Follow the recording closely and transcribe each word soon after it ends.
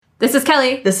This is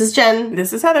Kelly. This is Jen.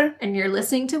 This is Heather. And you're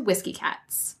listening to Whiskey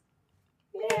Cats.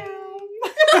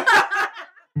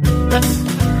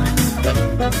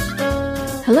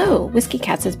 Hello, Whiskey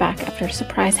Cats is back after a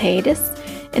surprise hiatus.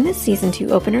 In this Season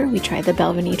 2 opener, we tried the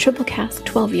Balvenie Triple Cask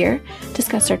 12-year,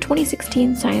 discussed our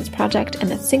 2016 science project, and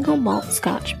the single malt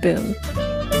Scotch boom.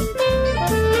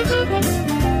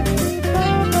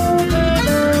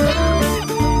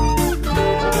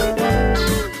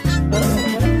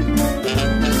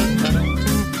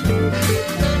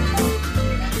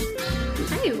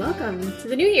 Welcome to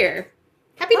the new year.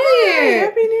 Happy New Year!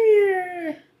 Happy New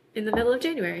Year! In the middle of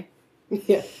January.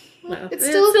 Yeah. Well, It's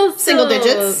still single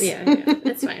digits. Yeah,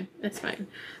 it's fine. It's fine.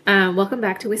 Welcome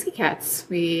back to Whiskey Cats.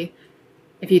 If you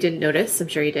didn't notice, I'm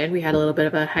sure you did, we had a little bit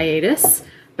of a hiatus,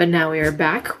 but now we are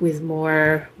back with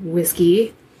more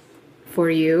whiskey for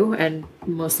you and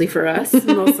mostly for us.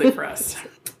 Mostly for us.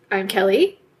 I'm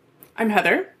Kelly. I'm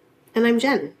Heather. And I'm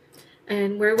Jen.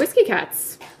 And we're Whiskey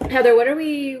Cats. Heather, what are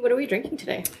we drinking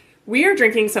today? We are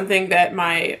drinking something that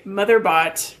my mother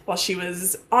bought while she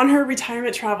was on her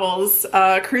retirement travels,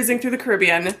 cruising through the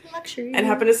Caribbean. Luxury. And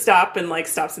happened to stop and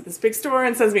stops at this big store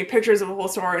and sends me pictures of the whole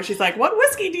store. And she's like, "What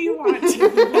whiskey do you want?"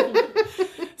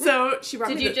 So she brought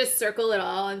me. Did you just circle it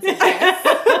all and say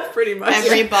yes? Pretty much.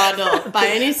 Every bottle. Buy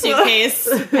any suitcase,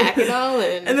 pack it all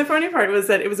in. And the funny part was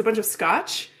that it was a bunch of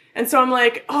Scotch. And so I'm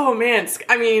like, oh man,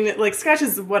 Scotch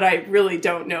is what I really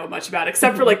don't know much about,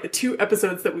 except for the 2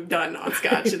 episodes that we've done on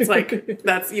Scotch. It's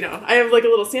that's, I have a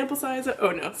little sample size.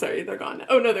 Oh no, sorry, they're gone.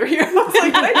 Oh no, they're here. I was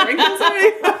like, did I drink them?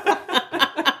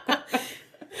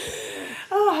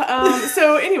 Sorry.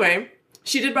 So anyway,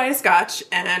 she did buy a Scotch,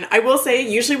 and I will say,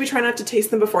 usually we try not to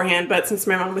taste them beforehand, but since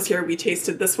my mom was here, we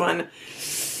tasted this one.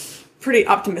 Pretty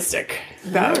optimistic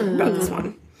about this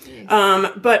one.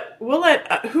 But we'll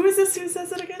let, who is this? Who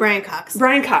says it again? Brian Cox.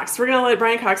 Brian Cox. We're going to let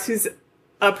Brian Cox, who's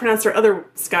pronounced our other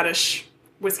Scottish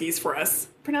whiskeys for us,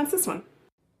 pronounce this one.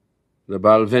 The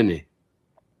Balvenie.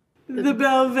 The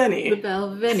Balvenie. The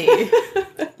Balvenie.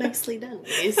 Nicely done,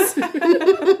 ladies.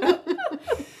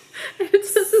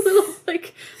 It's just a little, I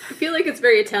feel like it's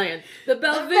very Italian. The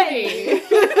Balvenie.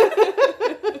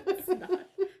 It's not.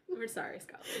 We're sorry,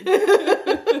 Scotland.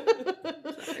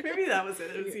 Maybe that was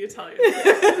it. It was the Italian.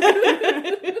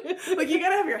 You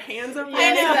gotta have your hands up.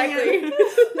 Yeah, exactly.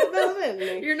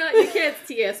 You can't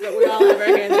see us, but we all have our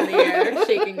hands in the air,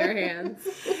 shaking our hands.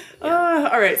 Yeah.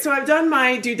 All right, so I've done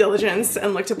my due diligence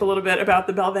and looked up a little bit about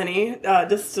the Balvenie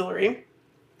distillery.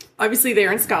 Obviously, they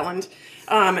are in Scotland.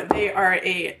 They are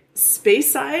a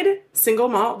Speyside single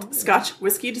malt Scotch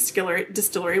whiskey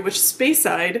distillery, which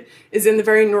Speyside is in the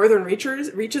very northern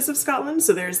reaches of Scotland.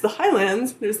 So there's the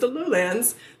Highlands, there's the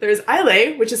Lowlands, there's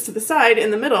Islay, which is to the side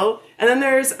in the middle, and then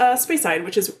there's Speyside,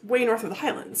 which is way north of the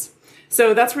Highlands.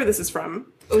 So that's where this is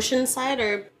from. Ocean side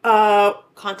or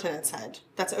continent side?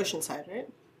 That's ocean side, right?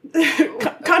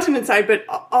 Continent side, but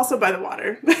also by the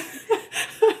water.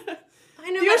 I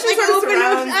know, the ocean sort of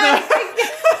surrounds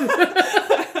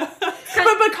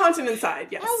but continent side,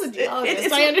 yes.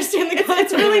 I understand the continent.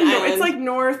 It's really it's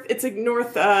north. It's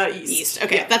north east.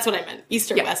 Okay, yeah. That's what I meant.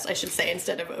 East or west, I should say,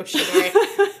 instead of ocean.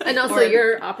 And also,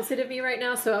 you're opposite of me right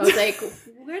now, so I was like,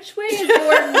 which way is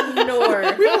your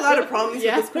north? We have a lot of problems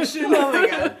with this question. Oh my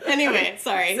god. Anyway,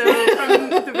 sorry. So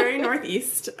from the very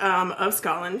northeast of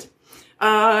Scotland,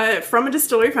 from a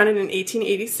distillery founded in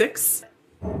 1886.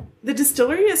 The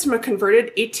distillery is from a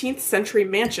converted 18th century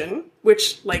mansion,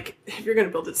 which, if you're going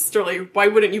to build a distillery, why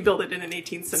wouldn't you build it in an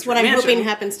 18th century mansion? That's what I'm hoping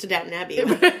happens to Downton Abbey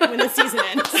when the season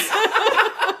ends.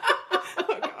 Oh,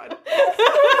 God.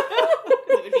 That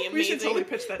would be amazing. We should totally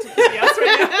pitch that to PBS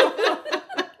right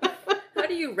now. How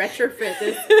do you retrofit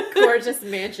this gorgeous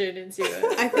mansion into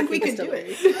a I think we could do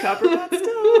it. Copper pot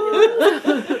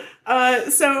stove.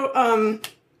 So,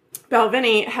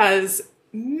 Balvenie has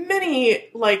many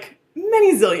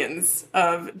zillions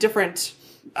of different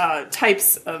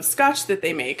types of Scotch that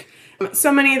they make.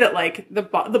 So many that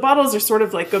the bottles are sort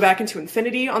of go back into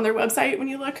infinity on their website when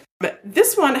you look. But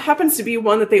this one happens to be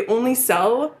one that they only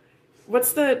sell.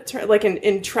 What's the term?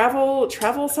 In travel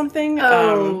something?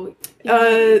 Oh,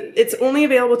 it's only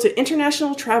available to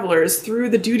international travelers through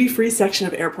the duty-free section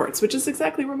of airports, which is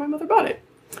exactly where my mother bought it.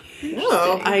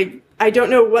 Oh, I don't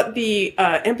know what the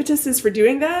impetus is for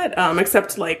doing that,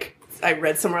 except I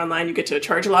read somewhere online you get to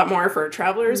charge a lot more for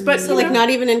travelers, but so not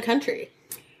even in country.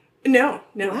 No.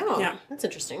 Wow, yeah, that's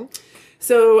interesting.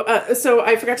 So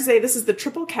I forgot to say this is the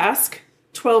Triple Cask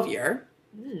 12-year.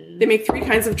 They make 3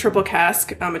 kinds of Triple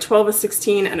Cask: a 12, a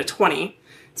 16, and a 20.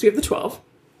 So we have the 12.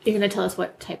 You're going to tell us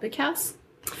what type of cask?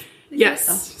 Yes.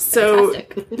 Oh, so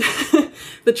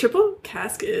the Triple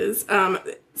Cask is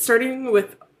starting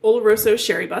with Oloroso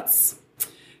sherry butts,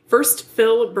 first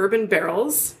fill bourbon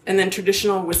barrels, and then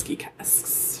traditional whiskey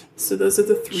casks. So those are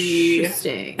the three.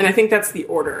 Interesting. And I think that's the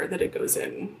order that it goes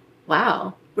in.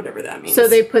 Wow. Whatever that means. So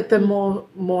they put the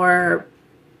more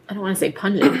I don't want to say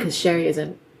pungent because sherry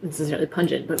isn't necessarily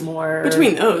pungent, but more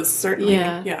between those, certainly.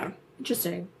 Yeah.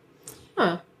 Interesting.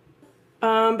 Huh.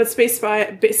 But space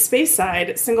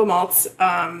side single malts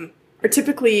are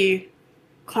typically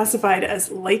classified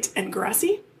as light and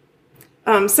grassy.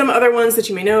 Some other ones that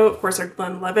you may know, of course, are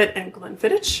Glenlivet and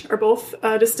Glenfiddich are both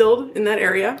distilled in that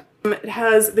area. It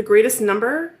has the greatest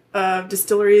number of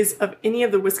distilleries of any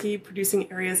of the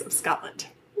whiskey-producing areas of Scotland.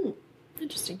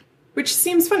 Interesting. Which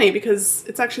seems funny because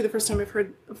it's actually the first time I've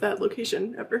heard of that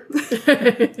location ever.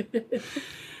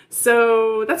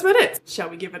 So that's about it. Shall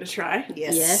we give it a try?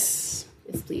 Yes,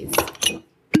 please.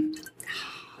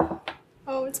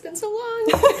 Oh, it's been so long.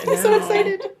 I'm so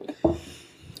excited.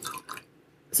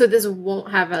 So this won't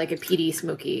have like a peaty,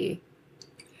 smoky.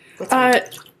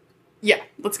 Yeah,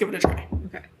 let's give it a try.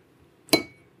 Okay.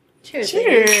 Cheers.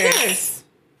 Cheers.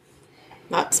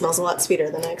 That smells a lot sweeter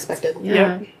than I expected.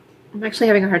 Yeah. Yep. I'm actually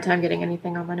having a hard time getting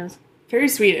anything on my nose. Very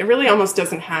sweet. It really almost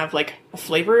doesn't have like a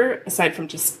flavor aside from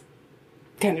just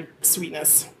kind of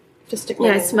sweetness. Just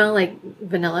I smell like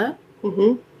vanilla.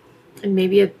 Mm-hmm. And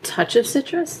maybe a touch of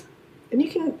citrus. And you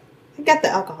can get the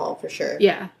alcohol for sure.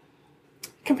 Yeah.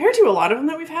 Compared to a lot of them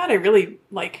that we've had, I really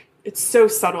like it's so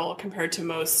subtle compared to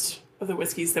most of the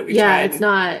whiskeys that we've tried. Yeah, it's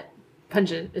not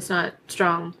pungent. It's not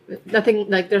strong. Nothing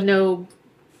like there's no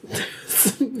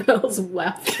smells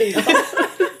wafting off.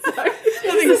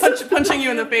 Nothing punching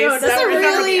you in the face. No, that's a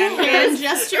really hand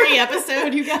gesturing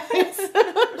episode, you guys.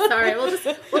 Sorry, we'll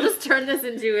just turn this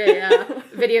into a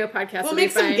video podcast. We'll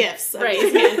make some gifs of right.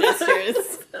 these hand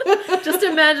gestures. Just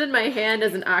imagine my hand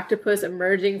as an octopus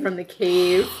emerging from the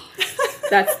cave.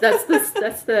 That's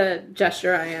the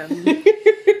gesture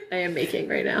I am making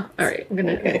right now. All right, I'm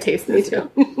gonna taste this too.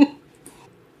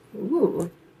 Ooh,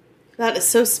 that is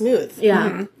so smooth.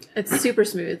 Yeah, it's super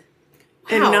smooth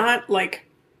and not like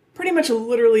pretty much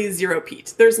literally zero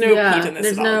peat. There's no peat in this.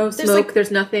 There's at no all. smoke.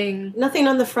 There's nothing. Nothing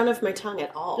on the front of my tongue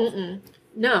at all. Mm-mm.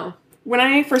 No. When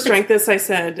I first drank this, I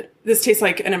said this tastes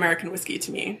like an American whiskey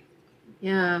to me.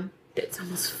 Yeah, it's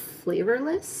almost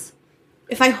flavorless.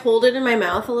 If I hold it in my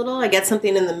mouth a little, I get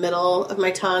something in the middle of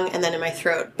my tongue and then in my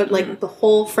throat. But like the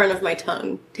whole front of my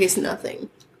tongue tastes nothing.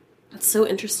 That's so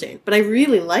interesting. But I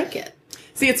really like it.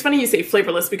 See, it's funny you say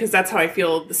flavorless because that's how I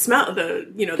feel the smell, the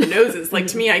noses. Like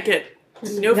to me, I get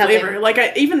no flavor.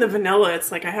 Like even the vanilla, it's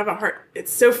like I have a heart.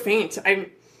 It's so faint.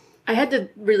 I had to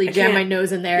really jam my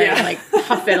nose in there and like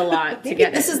huff it a lot to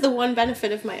get this it. is the one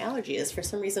benefit of my allergy is for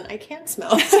some reason I can't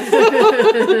smell.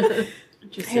 I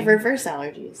have reverse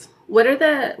allergies. What are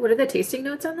the tasting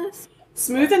notes on this?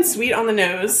 Smooth and sweet on the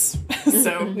nose,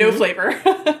 so no flavor.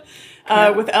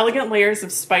 With elegant layers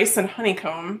of spice and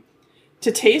honeycomb.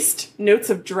 To taste,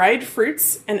 notes of dried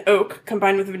fruits and oak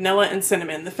combined with vanilla and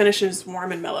cinnamon. The finish is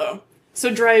warm and mellow.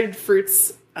 So dried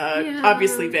fruits,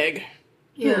 obviously vague.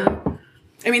 Yeah.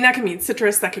 I mean, that can mean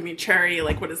citrus, that can mean cherry.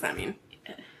 Like, what does that mean?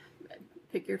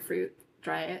 Pick your fruit,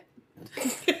 dry it.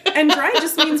 And dry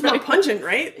just means more pungent,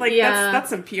 right? Like, that's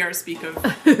some PR speak of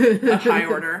a high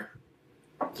order.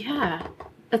 Yeah.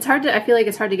 It's hard to, I feel like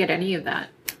it's hard to get any of that.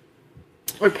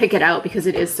 Or pick it out because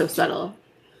it is so subtle.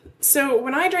 So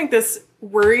when I drank this,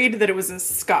 worried that it was a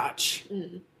scotch,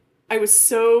 I was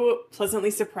so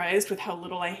pleasantly surprised with how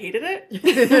little I hated it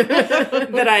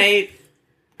that I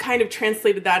kind of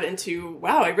translated that into,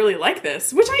 wow, I really like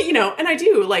this. Which I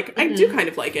do, like, I do kind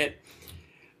of like it.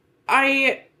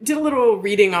 I did a little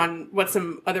reading on what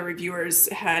some other reviewers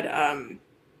had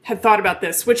thought about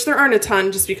this, which there aren't a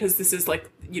ton just because this is like,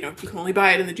 you can only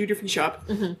buy it in the duty-free shop.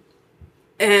 Mm-hmm.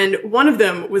 And one of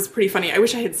them was pretty funny. I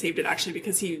wish I had saved it, actually,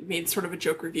 because he made sort of a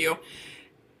joke review.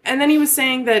 And then he was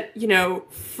saying that,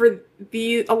 for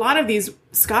a lot of these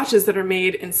scotches that are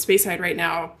made in Speyside right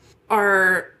now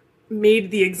are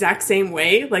made the exact same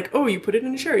way. Like, oh, you put it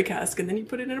in a sherry cask, and then you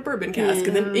put it in a bourbon cask,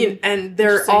 and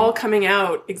they're all coming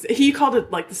out. He called it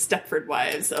like the Stepford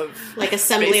wives of like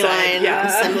assembly line,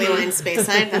 assembly line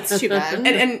Speyside. That's too bad.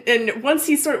 And once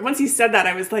he said that,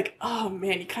 I was like, oh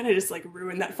man, you kind of just like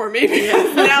ruined that for me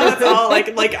because now that's all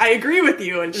like I agree with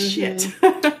you and shit.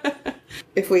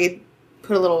 If we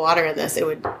put a little water in this, it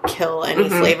would kill any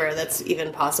flavor that's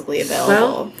even possibly available.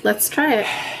 Well, let's try it.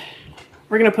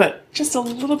 We're going to put just a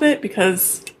little bit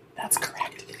because that's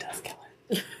correct. It does kill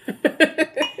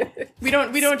it. We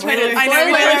don't try to... I know,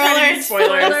 we don't try to do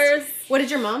spoilers. What did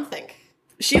your mom think?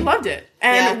 She loved it.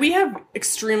 And we have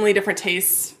extremely different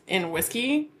tastes in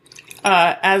whiskey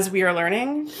as we are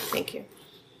learning. Thank you.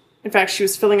 In fact, she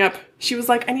was filling up. She was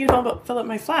like, I need to fill up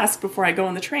my flask before I go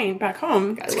on the train back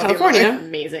home to love your California. mother.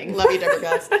 Amazing. Love you, Deborah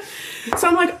Goss. So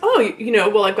I'm like, oh,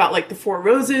 well, I've got like the 4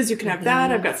 roses. You can have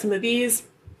that. I've got some of these.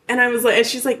 And I was like, and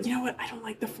she's like, you know what? I don't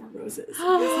like the 4 roses.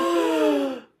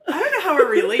 I don't know how we're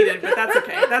related, but that's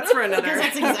okay. That's for another. Because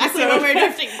that's exactly what we're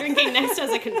drinking next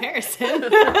as a comparison.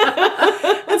 And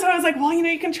so I was like, well,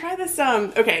 you can try this.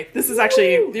 Okay, this is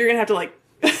actually, you're going to have to like,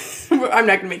 I'm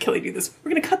not going to make Kelly do this.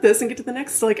 We're going to cut this and get to the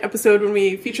next like episode when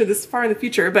we feature this far in the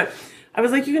future. But I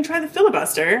was like, you can try the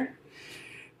filibuster.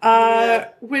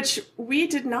 Which we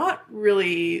did not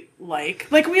really like.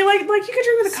 Like, we like you could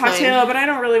drink with a cocktail, but I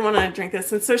don't really want to drink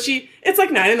this. And so it's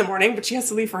like 9 a.m, but she has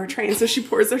to leave for her train. So she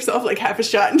pours herself like half a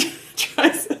shot and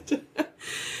tries it.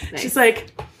 Nice. She's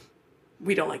like,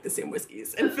 we don't like the same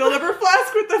whiskeys. And filled up her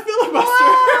flask with the filibuster.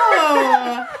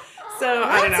 Whoa. So,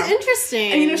 I don't know. That's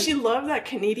interesting. And she loved that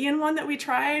Canadian one that we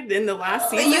tried in the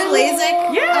last season. The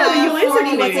Ulazek? Yeah, the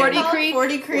Ulazek 40 Creek.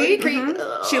 40 Creek.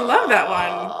 Mm-hmm. She loved that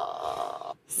one.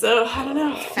 So, I don't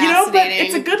know. But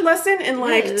it's a good lesson in,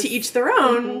 like, to each their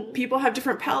own. Mm-hmm. People have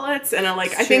different palates, and, I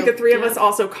think the 3 of us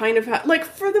also kind of have, like,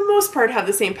 for the most part, have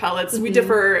the same palates. Mm-hmm. We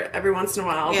differ every once in a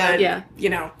while,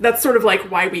 but, that's sort of, like,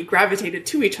 why we gravitated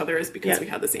to each other is because we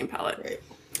have the same palate. Right.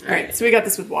 All right, so we got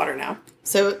this with water now.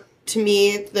 So, to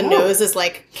me, the nose is,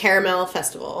 like, caramel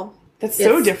festival. That's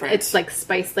so different. It's, like,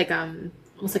 spice, like,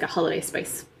 almost like a holiday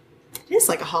spice. It is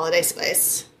like a holiday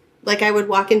spice. Like, I would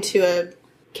walk into a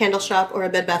candle shop or a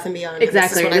Bed Bath & Beyond.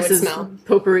 Exactly. This is what I would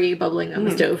smell. Potpourri bubbling on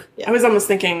the stove. Yeah. I was almost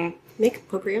thinking... Make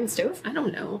potpourri on the stove? I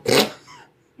don't know. I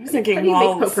was thinking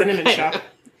mall cinnamon shop.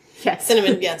 Yes.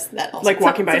 Cinnamon, yes. That also. Like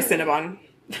walking by a Cinnabon.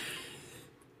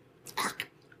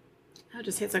 It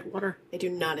just tastes like water. I do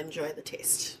not enjoy the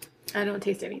taste. I don't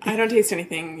taste anything. I don't taste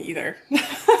anything either.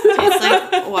 Tastes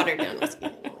like watered down whiskey.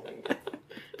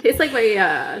 Tastes like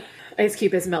my ice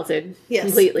cube is melted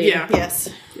completely. Yeah. Yes.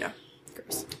 Yeah.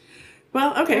 Gross.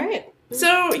 Well, okay. All right.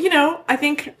 So, I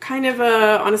think kind of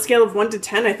on a scale of 1 to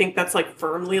 10, I think that's like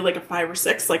firmly like a 5 or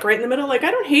 6, like right in the middle. Like,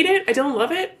 I don't hate it. I don't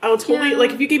love it. I'll totally,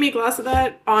 like, if you gave me a glass of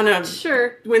that on a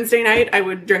Wednesday night, I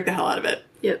would drink the hell out of it.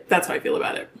 Yep. That's how I feel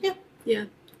about it. Yeah. Yeah.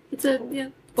 It's a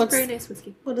very nice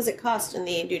whiskey. What does it cost in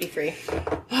the duty free?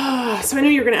 So I knew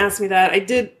you were going to ask me that. I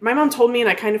did. My mom told me and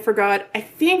I kind of forgot. I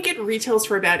think it retails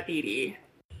for about 80.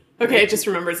 Okay, I just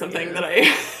remembered something that I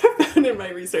found in my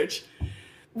research.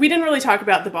 We didn't really talk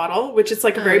about the bottle, which is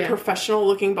like a very professional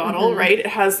looking bottle, right? It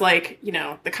has like,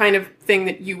 the kind of thing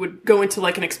that you would go into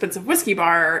like an expensive whiskey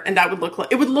bar and that would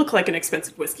look like an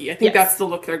expensive whiskey. I think that's the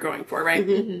look they're going for, right?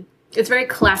 Mm-hmm. It's very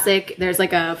classic. There's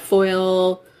like a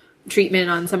foil treatment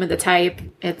on some of the type.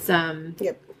 It's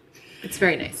it's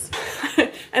very nice.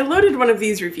 I loaded one of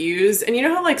these reviews and you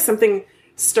know how like something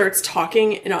starts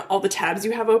talking in all the tabs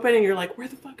you have open and you're like, where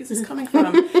the fuck is this coming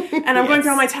from? And I'm going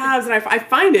through all my tabs and I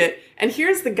find it. And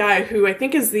here's the guy who I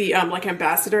think is the like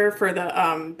ambassador for the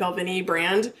Balvenie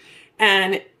brand.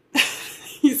 And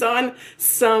he's on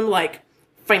some like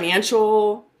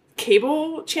financial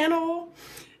cable channel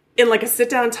in like a sit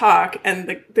down talk. And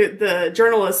the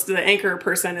journalist, the anchor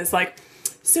person is like,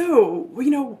 so,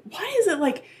 why is it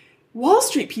like Wall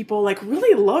Street people like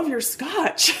really love your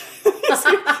scotch?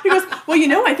 He goes,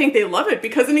 well, I think they love it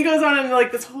because, and he goes on and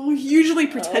like this whole hugely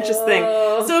pretentious thing.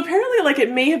 So apparently like it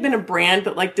may have been a brand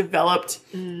that like developed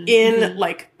in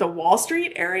like the Wall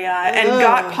Street area and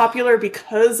got popular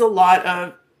because a lot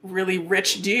of really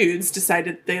rich dudes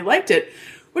decided they liked it,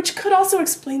 which could also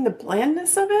explain the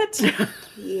blandness of it.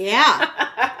 Yeah.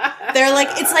 They're like,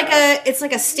 it's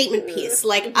like a statement piece.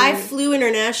 Like, I flew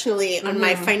internationally on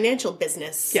my financial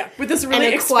business. Yeah, with this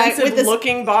really expensive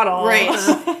looking bottle. Right.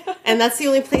 And that's the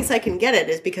only place I can get it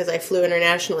is because I flew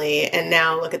internationally and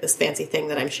now look at this fancy thing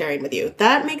that I'm sharing with you.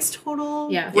 That makes total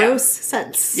gross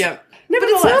sense. Yeah. But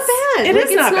it's not bad.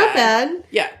 It's not bad.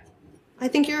 Yeah. I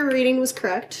think your rating was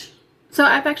correct. So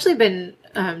I've actually been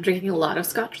drinking a lot of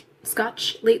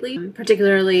scotch lately.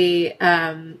 Particularly,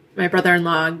 my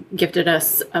brother-in-law gifted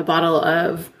us a bottle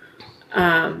of,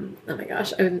 oh my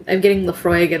gosh, I'm getting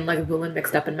Lafroig and Lagavulin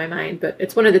mixed up in my mind, but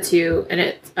it's one of the two, and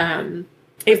it's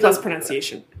A+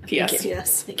 pronunciation. P.S.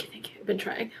 Yes. Thank you. I've been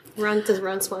trying. Does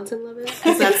Ron Swanson love it?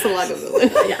 Because that's the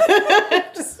Lagavulin. Yeah.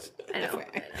 I know.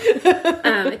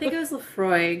 I think it was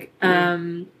Lafroig.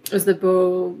 It was the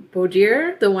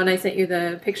Beaudier, the one I sent you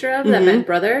the picture of that meant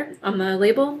brother on the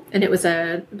label, and I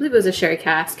believe it was a sherry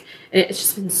cask, and it's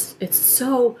just been, it's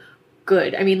so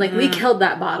good. I mean, like we killed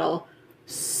that bottle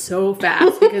so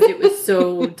fast because it was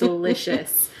so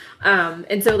delicious.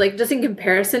 And so like just in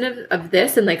comparison of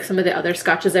this and like some of the other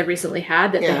scotches I've recently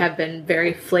had that they have been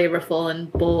very flavorful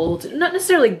and bold, not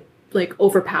necessarily like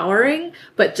overpowering,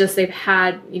 but just they've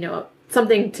had, you know,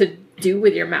 something to do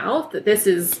with your mouth. That this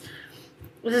is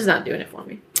not doing it for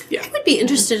me. Yeah. I would be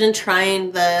interested in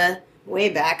trying the way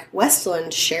back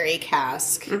Westland sherry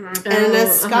cask and a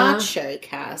Scotch sherry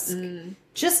cask.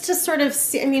 Just to sort of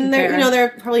see, I mean, there are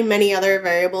probably many other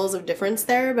variables of difference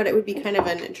there, but it would be kind of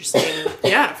an interesting,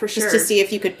 Yeah, for sure. just to see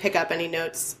if you could pick up any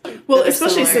notes. Well, that are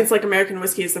especially similar. since like American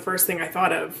whiskey is the first thing I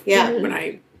thought of when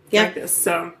I drank this.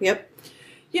 So, Yep.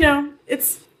 you know,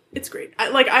 it's great.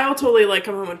 I'll totally like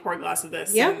come home and pour a glass of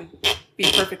this and be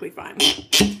perfectly fine.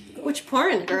 Which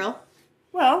pouring, girl?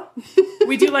 Well,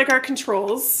 we do like our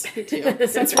controls. We do.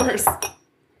 Since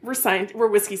we're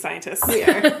whiskey scientists. We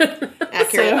are.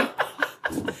 Accurate.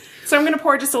 So I'm going to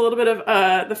pour just a little bit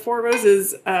of the Four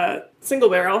Roses single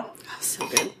barrel. Oh, so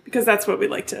good. Because that's what we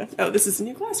like to... Oh, this is a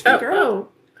new glass for you,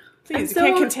 girl. Please, you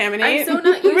can't contaminate. I'm so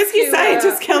not used whiskey to,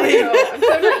 scientist, Kelly. I'm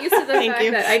so not used to the Thank fact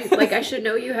you. that I should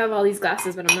know you have all these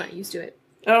glasses, but I'm not used to it.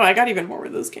 Oh, I got even more where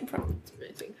those came from.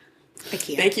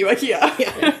 IKEA. Thank you, IKEA.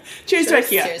 Yeah. Cheers to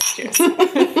IKEA. Cheers.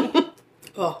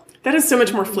 Oh. That has so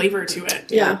much more flavor to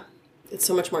it. Yeah. It's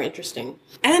so much more interesting.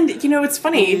 And, you know, it's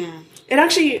funny.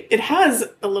 It has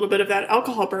a little bit of that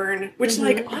alcohol burn, which,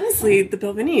 like, honestly, the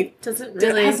Balvenie Doesn't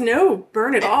really has no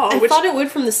burn at all. I which, thought it would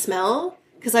from the smell,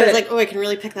 because I was like, oh, I can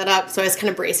really pick that up. So I was kind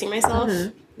of bracing myself.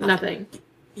 nothing.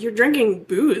 you're drinking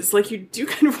booze. Like, you do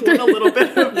kind of want a little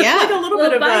bit of, Yeah. like a little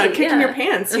bit of bite, kick in yeah. your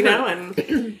pants, you know?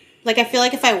 And Like, I feel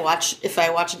like if I watch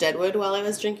Deadwood while I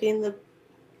was drinking the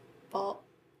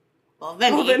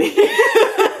Balvenie,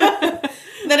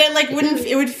 then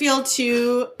it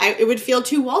would feel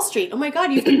too Wall Street. Oh my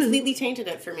God, you've completely tainted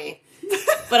it for me.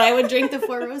 But I would drink the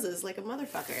Four Roses like a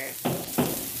motherfucker.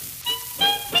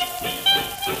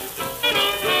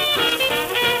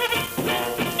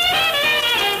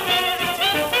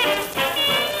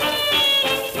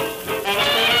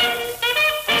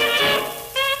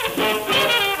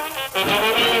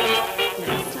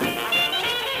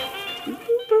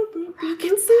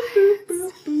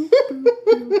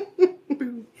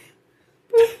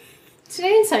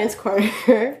 Today in Science Corner,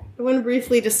 I want to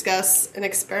briefly discuss an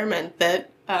experiment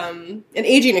an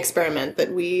aging experiment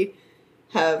that we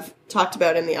have talked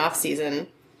about in the off season.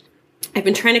 I've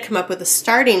been trying to come up with a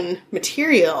starting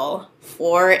material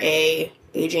for a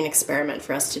aging experiment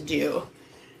for us to do.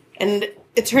 And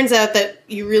it turns out that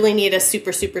you really need a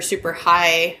super, super, super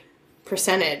high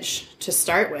percentage to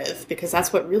start with, because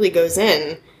that's what really goes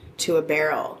in to a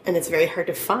barrel. And it's very hard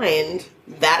to find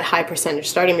that high percentage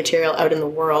starting material out in the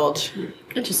world.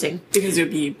 Interesting. because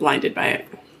you'd be blinded by it.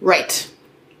 Right.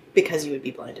 Because you would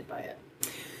be blinded by it.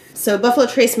 So Buffalo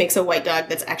Trace makes a white dog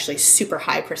that's actually super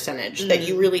high percentage that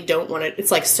you really don't want to...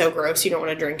 It's like so gross you don't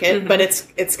want to drink it. But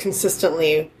it's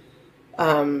consistently...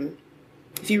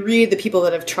 if you read the people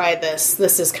that have tried this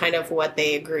is kind of what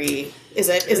they agree is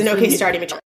an okay starting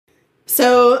material.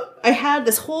 So I had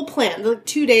this whole plan. Like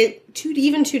 2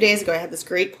 days ago, I had this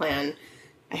great plan.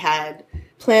 I had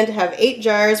planned to have 8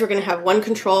 jars. We're going to have one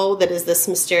control that is this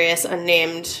mysterious,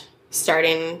 unnamed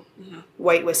starting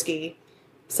white whiskey,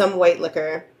 some white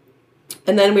liquor,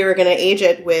 and then we were going to age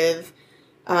it with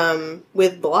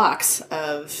blocks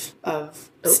of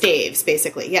staves,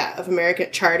 basically, of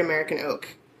charred American oak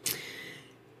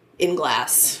in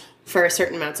glass for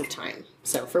certain amounts of time.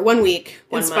 So for 1 week,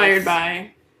 1 Inspired month.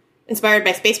 by... Inspired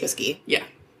by space whiskey. Yeah.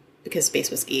 Because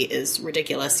space whiskey is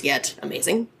ridiculous yet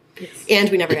amazing. Yes. And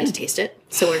we never got to taste it,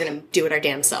 so we're going to do it our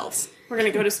damn selves. We're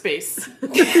going to go to space.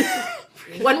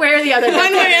 One way or the other.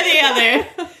 One way or the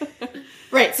other.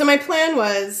 Right, so my plan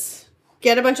was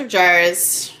get a bunch of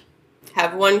jars,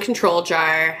 have one control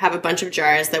jar, have a bunch of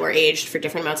jars that were aged for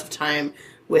different amounts of time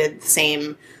with the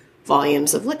same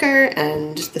volumes of liquor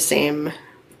and the same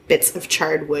bits of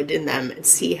charred wood in them, and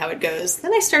see how it goes.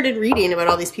 Then I started reading about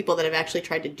all these people that have actually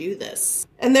tried to do this.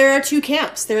 And there are 2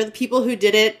 camps. There are the people who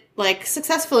did it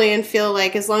successfully and feel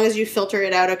like as long as you filter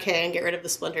it out okay and get rid of the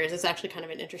splinters, it's actually kind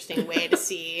of an interesting way to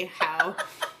see how...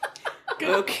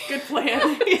 Good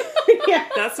plan. Yeah.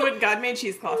 That's what God made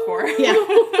cheesecloth for. Yeah.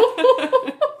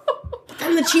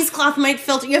 And the cheesecloth might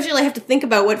filter. You actually have to think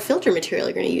about what filter material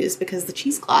you're going to use, because the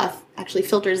cheesecloth actually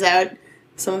filters out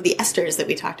some of the esters that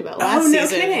we talked about last season. Oh, no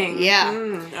kidding.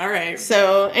 Yeah. All right.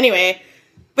 So anyway,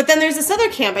 but then there's this other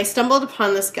camp. I stumbled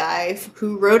upon this guy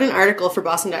who wrote an article for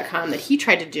Boston.com that he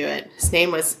tried to do it. His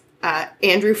name was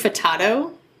Andrew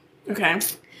Furtado. Okay.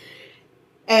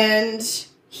 And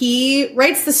he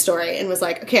writes the story and was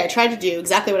like, okay, I tried to do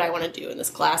exactly what I want to do in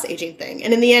this glass aging thing.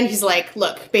 And in the end, he's like,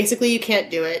 look, basically you can't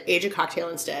do it. Age a cocktail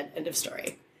instead. End of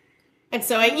story. And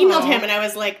so I emailed him and I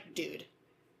was like, dude,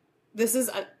 this is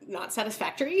not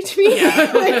satisfactory to me.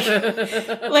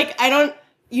 Yeah. like I don't...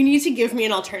 you need to give me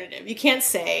an alternative. You can't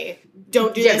say,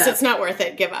 don't do Give this, up. it's not worth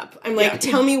it, give up. I'm like,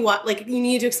 tell me what, like, you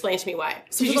need to explain to me why.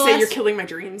 So Did for you the say you're last- killing my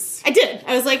dreams? I did.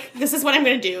 I was like, this is what I'm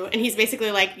going to do. And he's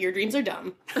basically like, your dreams are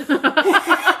dumb.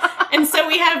 And so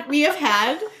we have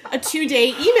had a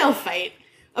 2-day email fight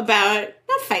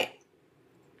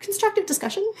constructive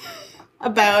discussion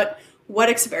about what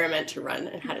experiment to run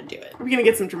and how to do it. Are we going to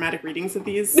get some dramatic readings of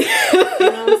these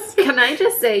emails? Can I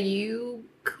just say, you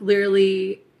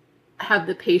clearly have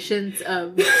the patience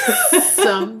of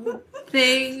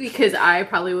something, because I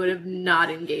probably would have not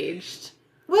engaged.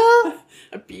 Well,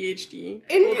 A PhD.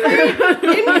 in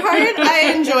part,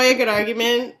 I enjoy a good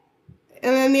argument.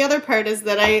 And then the other part is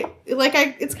that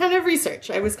it's kind of research.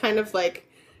 I was kind of like,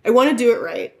 I want to do it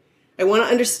right. I want to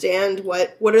understand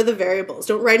what are the variables.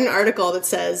 Don't write an article that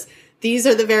says, these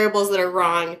are the variables that are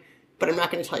wrong, but I'm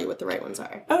not going to tell you what the right ones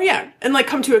are. Oh, yeah. And, like,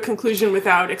 come to a conclusion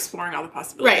without exploring all the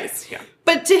possibilities. Right. Yeah.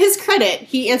 But to his credit,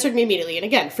 he answered me immediately. And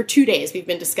again, for 2 days, we've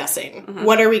been discussing,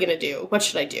 what are we going to do? What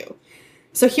should I do?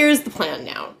 So here's the plan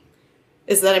now,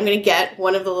 is that I'm going to get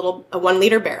a 1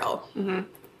 liter barrel, and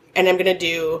I'm going to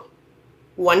do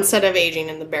 1 set of aging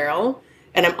in the barrel,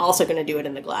 and I'm also going to do it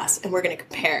in the glass, and we're going to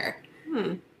compare.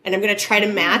 And I'm going to try to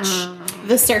match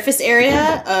the surface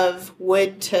area of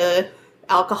wood to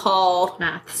alcohol.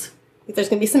 Maths. There's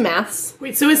going to be some maths.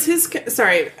 Wait, so is his...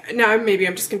 Sorry, now maybe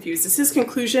I'm just confused. Is his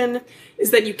conclusion is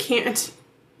that you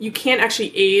can't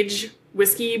actually age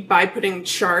whiskey by putting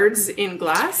shards in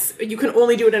glass? You can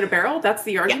only do it in a barrel? That's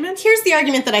the argument? Here's the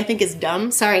argument that I think is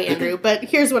dumb. Sorry, Andrew, but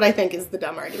here's what I think is the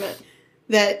dumb argument.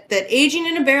 That aging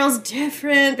in a barrel is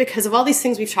different because of all these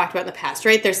things we've talked about in the past,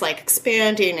 right? There's like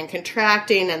expanding and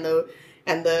contracting and the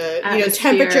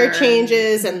temperature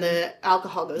changes and the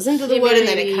alcohol goes into the wood and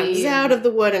then it comes out of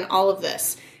the wood and all of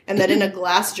this. And that in a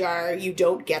glass jar, you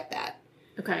don't get that.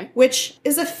 Okay. Which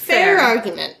is a fair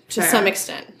argument to Fair. some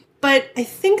extent. But I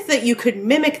think that you could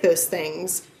mimic those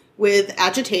things with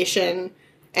agitation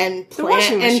and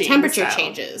washing machine temperature style.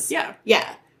 changes. Yeah.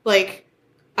 Yeah. Like,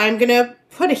 I'm going to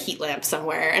put a heat lamp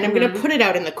somewhere, and I'm going to put it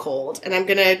out in the cold, and I'm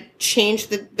going to change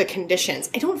the conditions.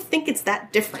 I don't think it's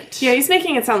that different. Yeah, he's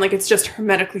making it sound like it's just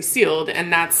hermetically sealed,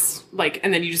 and that's, like,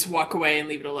 and then you just walk away and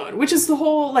leave it alone. Which is the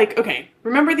whole, like, okay,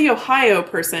 remember the Ohio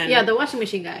person? Yeah, the washing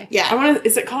machine guy. Yeah.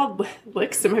 Is it called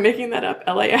Licks? Am I making that up?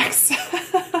 LAX?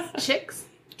 Chicks?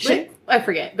 Chick? I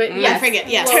forget, but yes. I forget,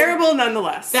 yes. Terrible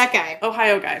nonetheless. That guy.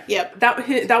 Ohio guy. Yep.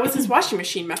 That was his washing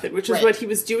machine method, which is Right. what he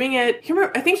was doing it.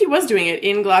 I think he was doing it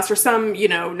in glass or some,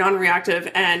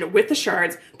 non-reactive and with the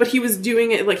shards, but he was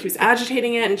doing it like he was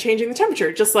agitating it and changing the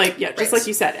temperature, just like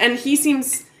you said. And he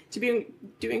seems to be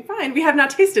doing fine. We have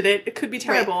not tasted it. It could be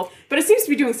terrible, but it seems to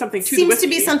be doing something to the whiskey.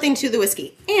 Seems to be something to the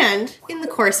whiskey. And in the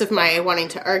course of my wanting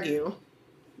to argue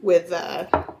with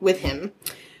him,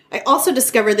 I also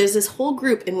discovered there's this whole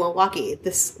group in Milwaukee,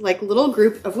 this like little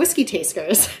group of whiskey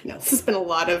tasters. No, this has been a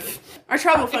lot of Our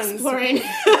travel funds exploring.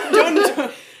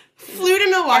 don't Flew to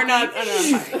Milwaukee. are not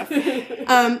high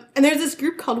enough. And there's this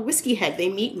group called Whiskey Head. They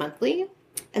meet monthly,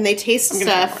 and they taste I'm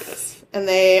gonna drink more of stuff. this. And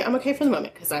I'm okay for the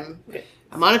moment because I'm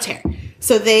on a tear.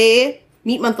 So they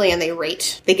meet monthly and they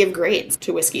rate. They give grades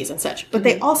to whiskeys and such. But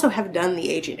they also have done the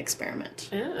aging experiment.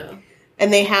 Oh.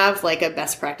 And they have like a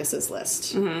best practices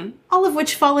list, all of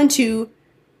which fall into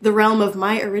the realm of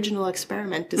my original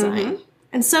experiment design.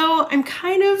 And so I'm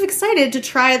kind of excited to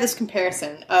try this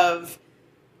comparison of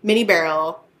mini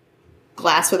barrel,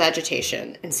 glass with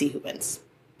agitation, and see who wins.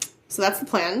 So that's the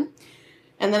plan.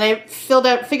 And then I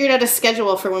figured out a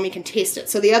schedule for when we can taste it.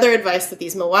 So the other advice that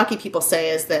these Milwaukee people say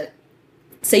is that,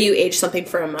 say you age something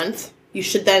for a month, you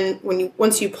should then,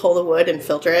 once you pull the wood and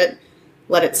filter it,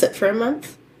 let it sit for a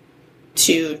month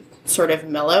to sort of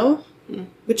mellow,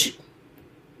 which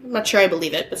I'm not sure I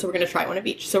believe it, but so we're going to try one of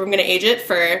each. So we're going to age it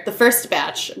for the first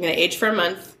batch. I'm going to age for a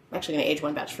month. I'm actually going to age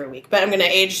one batch for a week, but I'm going to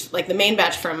age like the main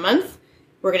batch for a month.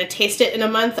 We're going to taste it in a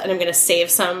month, and I'm going to save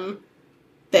some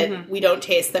that we don't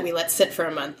taste that we let sit for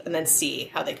a month and then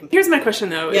see how they compare. Here's my question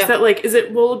though: is that like,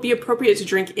 will it be appropriate to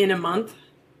drink in a month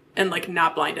and like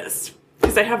not blind us?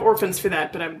 Because I have orphans for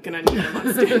that, but I'm gonna need a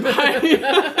month standby.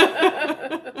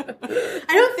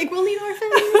 I don't think we'll need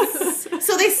orphans.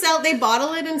 So they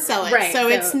bottle it and sell it. Right, So, so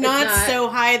it's not so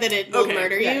high that it will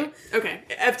murder you. Okay,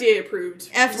 FDA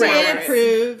approved. FDA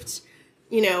approved,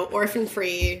 orphan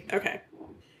free. Okay.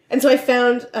 And so I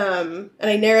found, and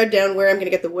I narrowed down where I'm going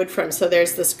to get the wood from. So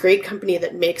there's this great company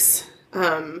that makes,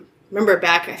 remember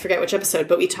back, I forget which episode,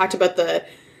 but we talked about the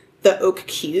oak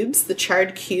cubes, the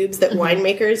charred cubes that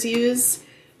winemakers use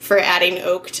for adding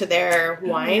oak to their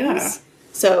wines. Yeah.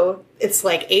 So it's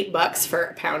like $8 for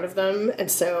a pound of them. And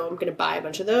so I'm going to buy a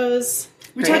bunch of those.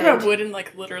 We talk about wood in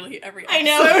like literally every episode.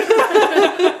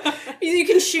 I know. You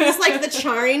can choose like the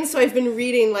charring. So I've been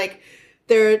reading like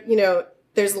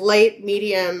there's light,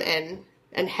 medium,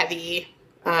 and heavy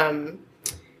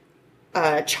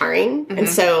charring, and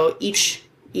so each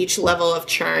level of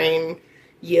charring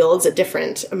yields a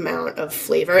different amount of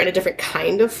flavor and a different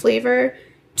kind of flavor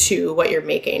to what you're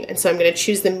making. And so I'm going to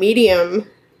choose the medium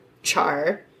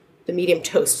char, the medium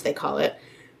toast they call it,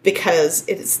 because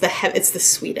it's the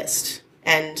sweetest.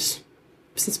 And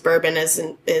since bourbon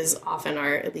is often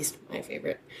at least my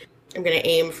favorite, I'm going to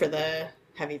aim for the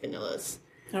heavy vanillas.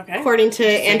 Okay. According to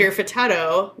Andrew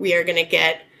Furtado, we are going to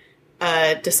get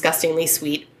a disgustingly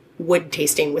sweet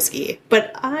wood-tasting whiskey.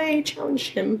 But I challenge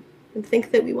him and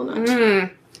think that we will not.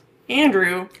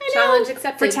 Andrew. Challenge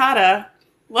accepted. Frittata.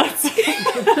 Let's...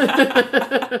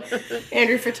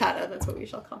 Andrew Furtado, that's what we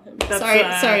shall call him.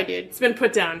 Sorry, dude. It's been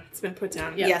put down.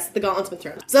 Yep. Yes, the gauntlet's been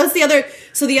thrown. So that's the other.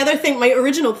 So the other thing, my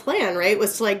original plan, right,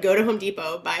 was to like go to Home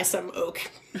Depot, buy some oak,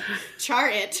 char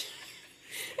it,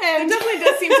 and It definitely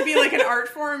does seem to be like an art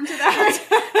form to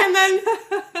that. and then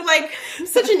like I'm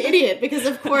such an idiot because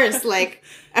of course like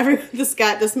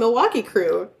this Milwaukee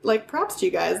crew, like props to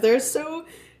you guys. They're so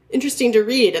interesting to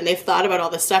read, and they've thought about all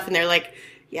this stuff, and they're like,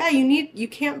 yeah, you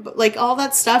can't like all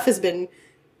that stuff has been.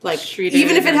 Like, Treated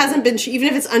even if it hasn't been, even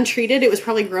if it's untreated, it was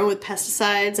probably grown with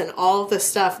pesticides and all of the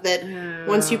stuff that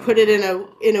once you put it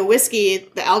in a whiskey,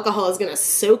 the alcohol is going to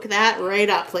soak that right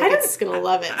up. Like, it's going to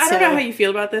love it. I don't know how you feel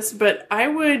about this, but I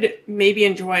would maybe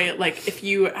enjoy it, like, if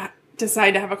you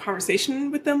decide to have a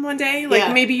conversation with them one day.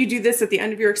 Like, maybe you do this at the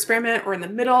end of your experiment or in the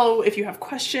middle if you have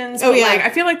questions. But, like, I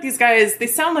feel like these guys, they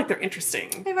sound like they're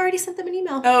interesting. I've already sent them an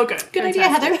email. Oh, good. Good idea,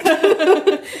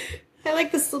 Heather. I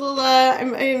like this little,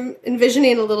 I'm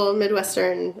envisioning a little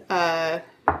Midwestern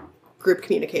group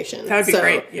communication. That would be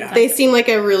great, yeah. They seem like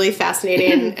a really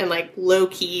fascinating and like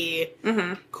low-key,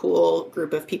 cool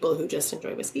group of people who just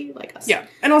enjoy whiskey like us. Yeah,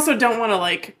 and also don't want to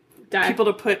like people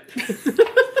to put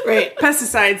right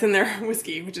pesticides in their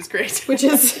whiskey, which is great. Which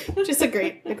is a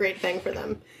great thing for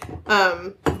them.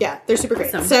 Yeah, they're super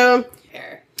great. Awesome. So,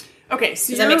 okay, so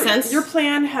does that make sense? Your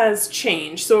plan has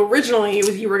changed. So originally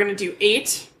you were going to do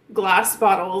 8 glass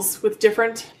bottles with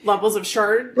different levels of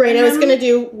shard. Right, I was going to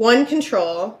do 1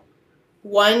 control,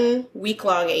 1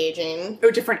 week-long aging.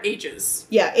 Oh, different ages.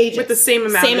 Yeah, ages. With the same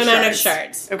amount of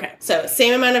shards. Okay. So,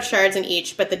 same amount of shards in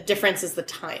each, but the difference is the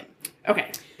time.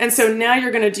 Okay. And so now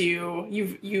you're going to do,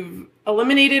 you've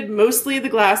eliminated mostly the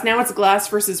glass. Now it's glass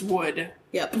versus wood.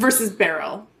 Yep. Versus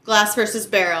barrel. Glass versus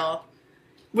barrel.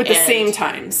 With the same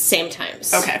times. Same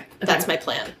times. Okay. That's my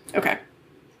plan. Okay.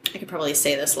 I could probably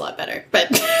say this a lot better, but...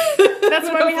 That's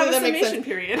why we have a summation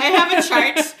period. I have a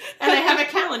chart, and I have a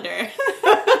calendar,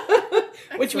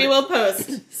 which we will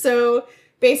post. So,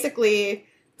 basically,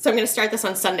 I'm going to start this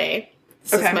on Sunday.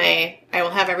 This is I will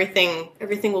have everything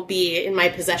will be in my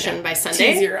possession by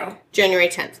Sunday. T0. January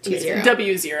 10th, T0.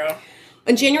 W0.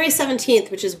 On January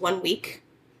 17th, which is 1 week.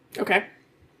 Okay.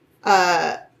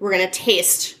 We're going to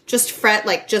taste,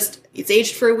 it's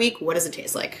aged for a week. What does it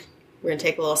taste like? We're going to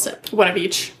take a little sip. One of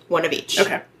each. One of each.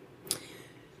 Okay.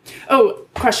 Oh,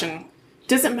 question.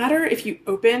 Does it matter if you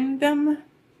open them?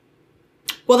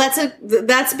 Well,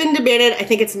 that's been debated. I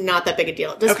think it's not that big a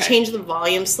deal. It does Okay. change the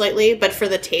volume slightly, but for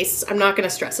the tastes, I'm not going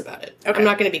to stress about it. Okay. I'm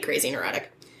not going to be crazy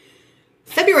neurotic.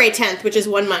 February 10th, which is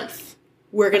 1 month,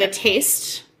 we're going to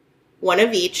taste 1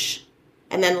 of each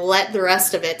and then let the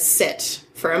rest of it sit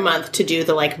for a month to do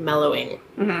the, like, mellowing.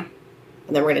 Mm-hmm. And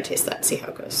then we're going to taste that and see how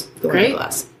it goes. The one in the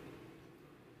glass.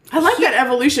 I like that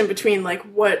evolution between, like,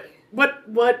 what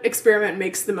experiment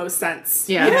makes the most sense.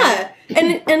 Yeah.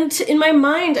 And in my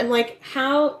mind, I'm like,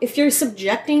 if you're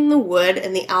subjecting the wood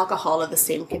and the alcohol to the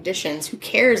same conditions, who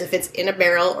cares if it's in a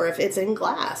barrel or if it's in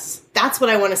glass? That's what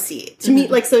I want to see. To me,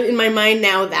 like, so in my mind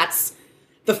now, that's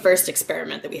the first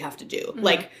experiment that we have to do. Mm-hmm.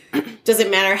 Like, does it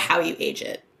matter how you age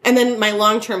it? And then my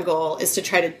long-term goal is to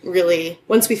try to really,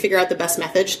 once we figure out the best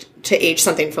method, to age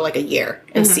something for like a year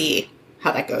and see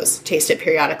how that goes. Taste it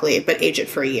periodically, but age it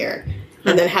for a year.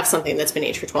 And then have something that's been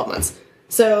aged for 12 months.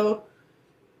 So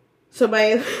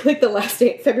my, like, the last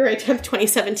date, February 10th,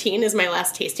 2017, is my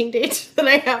last tasting date that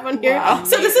I have on here. Wow.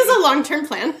 So this is a long-term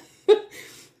plan.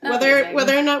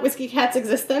 Whether or not Whiskey Cats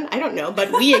exist then, I don't know.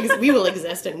 But we will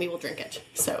exist, and we will drink it.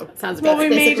 So sounds good. Well, we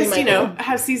may basically just, my goal.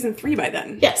 have season 3 by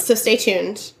then. Yes, so stay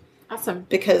tuned. Awesome.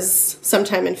 Because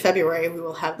sometime in February, we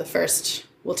will have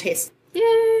we'll taste.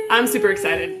 Yay! I'm super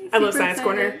excited. I love Science excited.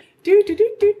 Corner. Do do do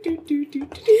do do do do do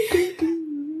do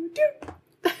do do.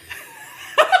 That's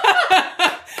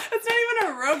not even a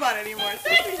robot anymore. It's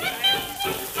actually science.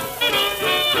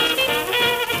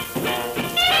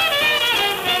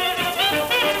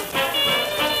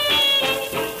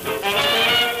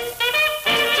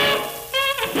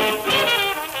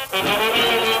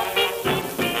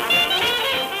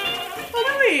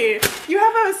 Really? You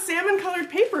have a salmon-colored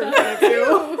paper in front of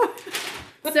you.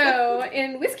 So,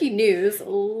 in whiskey news,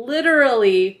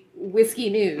 literally whiskey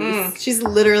news. She's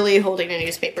literally holding a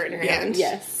newspaper in her hand.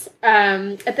 Yes.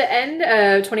 At the end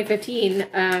of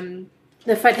 2015,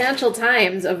 the Financial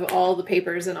Times, of all the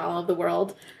papers in all of the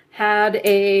world, had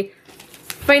a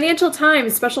Financial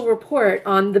Times special report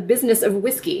on the business of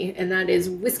whiskey, and that is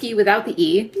whiskey without the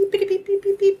E. Beep, beep, beep, beep,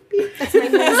 beep, beep. That's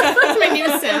my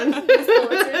news sound. News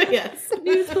bulletin. Yes.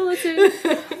 News bulletin.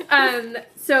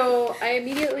 So I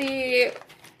immediately...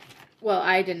 Well,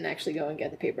 I didn't actually go and get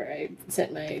the paper. I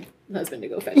sent my husband to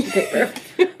go fetch the paper.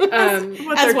 What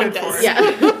As they're one good does. for. Yeah.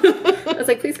 I was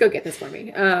like, please go get this for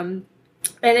me. And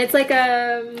it's like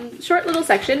a short little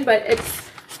section, but it's...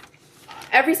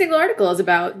 Every single article is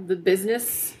about the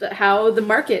business, how the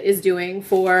market is doing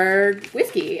for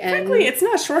whiskey. And Frankly, it's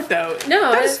not short, though.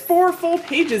 No, That's it's- 4 full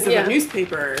pages of Yeah. a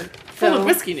newspaper full So- of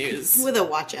whiskey news. With a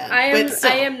watch out. I But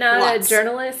still, am not lots. a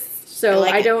journalist, so I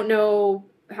like I it. don't know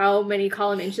how many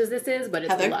column inches this is, but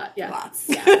it's Heather? a lot. Yeah. Lots.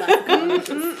 Yeah, lots of column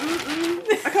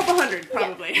inches. A couple hundred,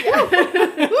 probably.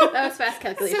 That was fast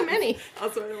calculation. So many.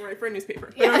 Also, I don't write for a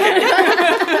newspaper.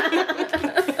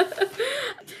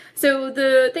 So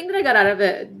the thing that I got out of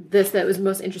this that was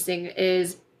most interesting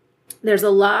is there's a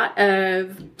lot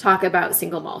of talk about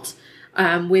single malt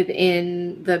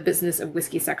within the business of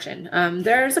whiskey section.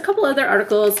 There's a couple other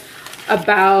articles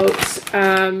about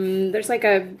there's like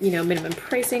a minimum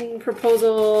pricing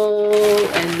proposal,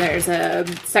 and there's a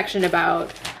section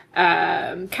about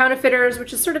counterfeiters,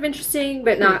 which is sort of interesting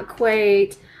but not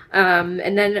quite.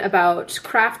 And then about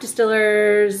craft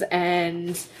distillers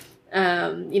and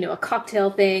a cocktail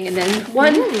thing, and then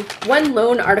one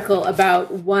lone article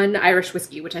about one Irish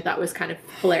whiskey, which I thought was kind of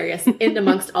hilarious. In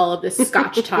amongst all of this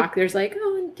Scotch talk, there's like,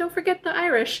 oh, and don't forget the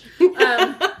Irish.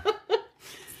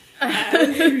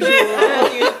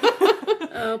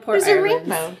 Oh, poor There's a Ireland.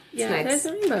 rainbow. Yeah, It's nice. there's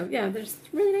a rainbow. Yeah, there's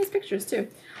really nice pictures too.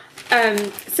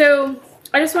 So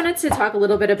I just wanted to talk a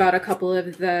little bit about a couple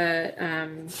of the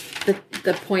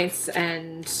points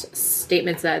and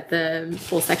statements that the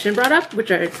whole section brought up,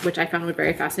 which I found were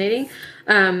very fascinating.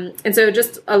 And so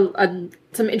just some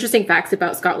interesting facts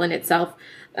about Scotland itself.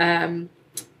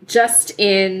 Just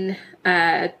in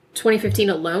 2015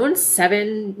 alone,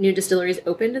 7 new distilleries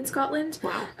opened in Scotland.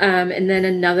 Wow. And then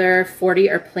another 40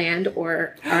 are planned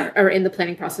or are in the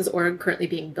planning process or are currently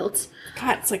being built.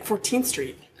 God, it's like 14th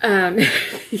Street.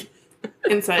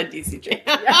 Inside DCJ.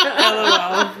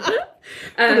 LOL.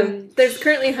 There's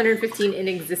currently 115 in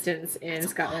existence in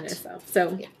Scotland itself.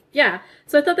 So, yeah.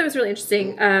 So I thought that was really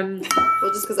interesting. Well,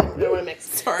 just because I don't want to mix.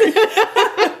 Sorry.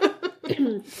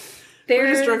 We're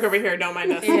There's just drunk over here. Don't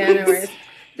mind us. Yeah, no worries.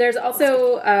 There's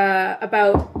also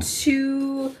about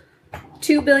 £2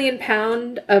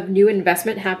 billion of new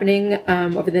investment happening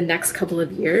over the next couple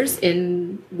of years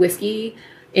in whiskey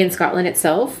in Scotland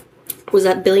itself. Was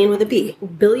that billion with a B?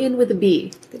 Billion with a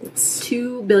B. Goodness.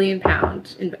 £2 billion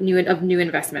of new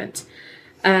investment.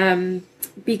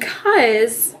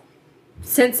 Because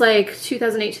since like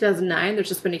 2008, 2009, there's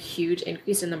just been a huge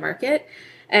increase in the market.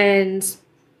 And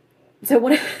so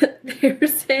what they were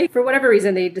saying, for whatever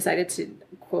reason, they decided to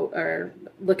quote or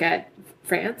look at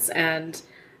France and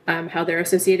how they're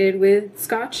associated with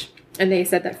Scotch. And they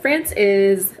said that France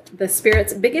is the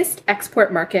spirit's biggest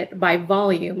export market by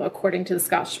volume, according to the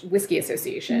Scotch Whisky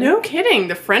Association. No kidding.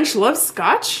 The French love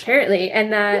Scotch? Apparently.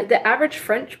 And the average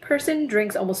French person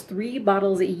drinks almost 3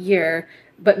 bottles a year,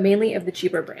 but mainly of the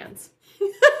cheaper brands.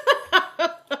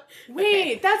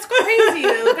 Wait, that's crazy,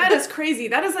 though. That is crazy.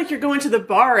 That is like you're going to the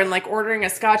bar and like ordering a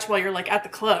Scotch while you're like at the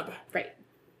club. Right.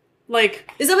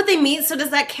 Like, Is that what they mean? So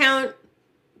does that count?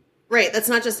 Right. That's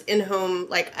not just in home.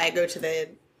 Like I go to the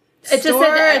store.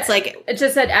 It's like it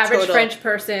just said average total. French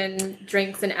person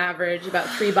drinks an average about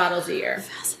 3 bottles a year.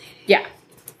 fascinating. Yeah.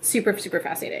 Super, super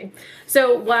fascinating.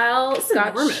 So while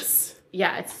Scotch... enormous.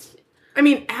 Yeah, it's... I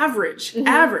mean, average.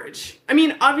 Average. I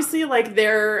mean, obviously, like,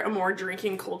 they're a more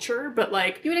drinking culture, but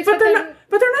like... You would but expect they're them- not,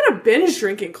 but they're not a binge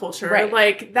drinking culture. Right.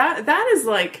 Like, that is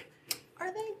like... Are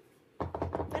they?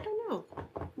 I don't know.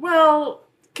 Well,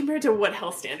 compared to what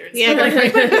health standards? Yeah. But,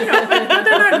 like, but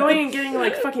they're not going and getting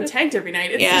like fucking tanked every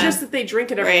night. It's Yeah. just that they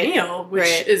drink it every Right. meal, which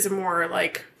Right. is a more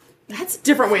like That's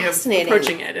different way of fascinating.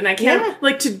 approaching it. And I can't Yeah.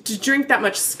 like to drink that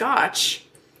much Scotch,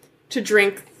 to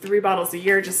drink 3 bottles a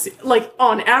year, just like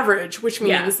on average, which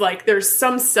means Yeah. like there's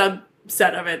some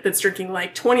subset of it that's drinking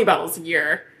like 20 bottles a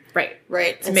year. Right.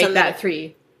 Right. To make that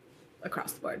 3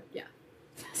 across the board. Yeah.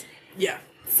 Yeah.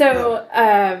 So,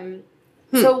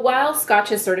 so while Scotch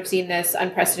has sort of seen this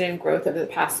unprecedented growth over the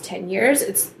past 10 years,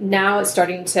 it's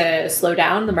starting to slow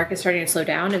down. The market's starting to slow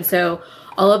down. And so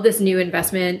all of this new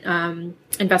investment,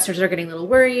 investors are getting a little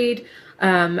worried.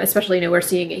 Especially, we're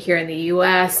seeing it here in the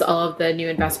U.S., all of the new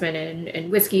investment in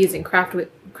whiskeys and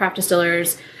craft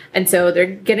distillers. And so they're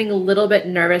getting a little bit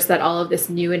nervous that all of this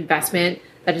new investment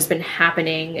that has been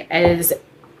happening as,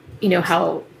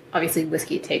 how obviously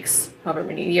whiskey takes however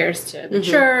many years to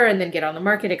mature and then get on the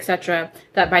market, etc.,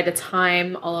 that by the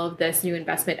time all of this new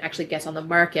investment actually gets on the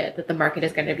market, that the market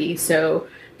is going to be so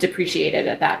depreciated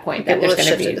at that point that there's going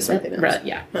to be something else.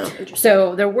 Yeah. Oh,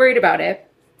 So they're worried about it.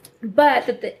 But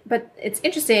it's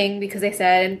interesting because they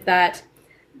said that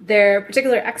their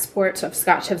particular exports of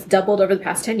Scotch have doubled over the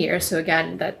past 10 years. So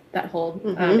again, that whole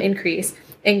increase,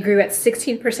 and grew at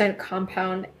 16%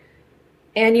 compound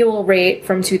annual rate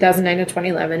from 2009 to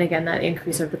 2011. Again, that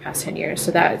increase over the past 10 years.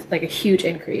 So that's like a huge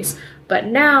increase. But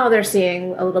now they're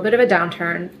seeing a little bit of a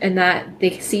downturn, and that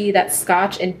they see that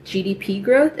Scotch and GDP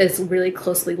growth is really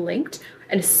closely linked,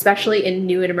 and especially in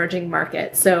new and emerging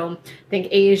markets. So think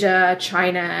Asia,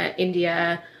 China,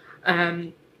 India,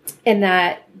 and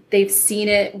that they've seen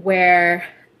it where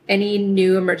any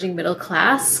new emerging middle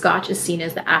class, Scotch is seen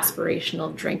as the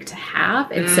aspirational drink to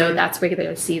have. And so that's where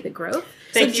they see the growth.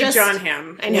 Thank you, John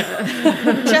Hamm. I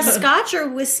know. Just Scotch or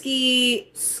whiskey?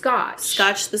 Scotch.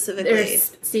 Scotch specifically. They're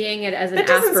seeing it as an That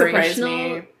doesn't surprise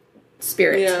aspirational me.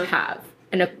 spirit to have.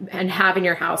 And have in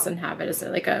your house and have it as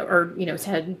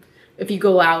if you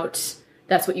go out,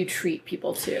 that's what you treat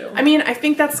people to. I mean, I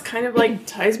think that's kind of like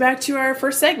ties back to our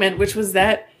first segment, which was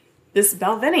that this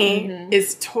Balvenie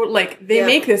is they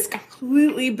make this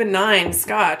completely benign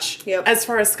Scotch as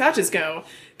far as Scotches go,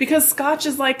 because Scotch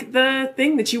is like the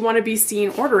thing that you want to be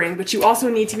seen ordering, but you also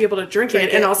need to be able to drink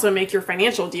it and also make your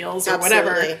financial deals or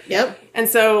whatever. Yep. And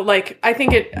so I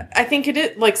think it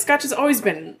is like Scotch has always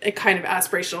been a kind of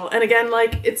aspirational, and again,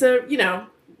 like it's a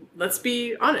let's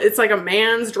be honest, it's like a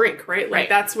man's drink, right? Like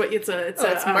that's what it's a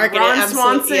Ron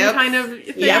Swanson kind of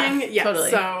thing. Yeah, totally.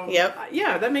 So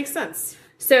yeah, that makes sense.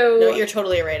 So no, you're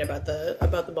totally right about the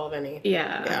Balvenie.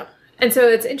 Yeah. And so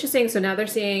it's interesting. So now they're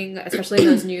seeing, especially in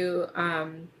those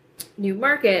new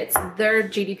markets, their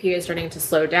GDP is starting to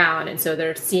slow down, and so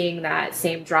they're seeing that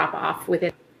same drop off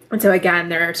within. And so again,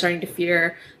 they're starting to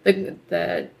fear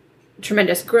the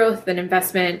tremendous growth and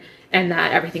investment, and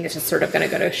that everything is just sort of going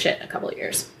to go to shit in a couple of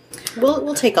years.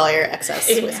 We'll take all your excess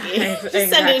whiskey.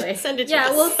 Exactly. Send it to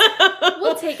us.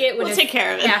 We'll take it when we'll take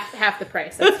care of it. Half the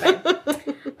price. That's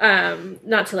fine.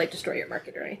 Not to destroy your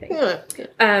market or anything.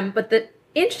 But the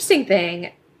interesting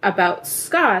thing about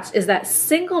Scotch is that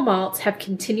single malts have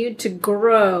continued to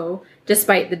grow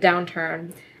despite the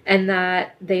downturn, and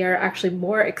that they are actually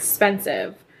more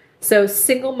expensive. So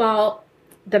single malt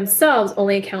themselves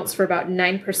only accounts for about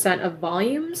 9% of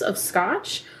volumes of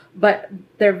Scotch, but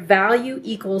their value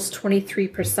equals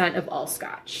 23% of all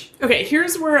Scotch. Okay,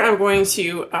 here's where I'm going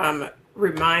to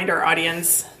remind our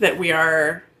audience that we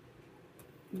are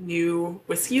new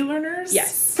whiskey learners.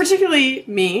 Yes. Particularly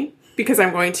me, because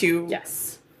I'm going to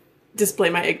display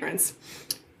my ignorance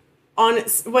on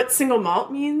what single malt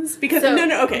means. Because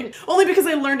okay, only because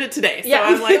I learned it today. So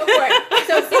I'm like, go for it.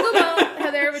 So single malt,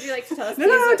 Heather, would you like to tell us? No,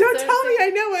 don't tell me.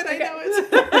 I know it. Okay. I know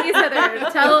it. Please,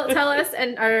 Heather, tell us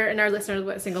and our listeners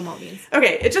what single malt means.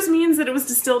 Okay, it just means that it was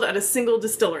distilled at a single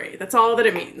distillery. That's all that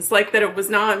it means. Like that it was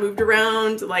not moved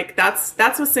around. Like that's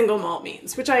what single malt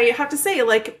means. Which I have to say,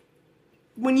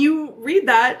 when you read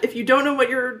that, if you don't know what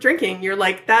you're drinking, you're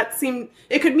like,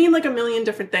 it could mean like a million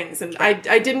different things. And I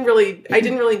didn't really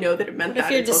know that it meant that.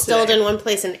 If you're distilled in one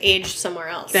place and aged somewhere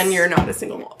else, then you're not a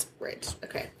single malt. Right.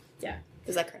 Okay. Yeah.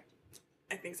 Is that correct?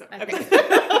 I think so. I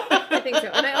think so.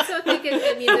 And I also think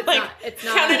it means it's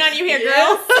not counting on you here,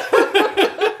 girl.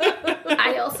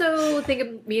 I also think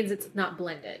it means it's not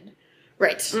blended.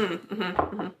 Right. So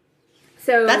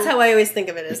that's how I always think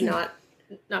of it, as not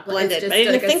blended. But I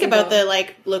didn't think about the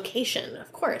location.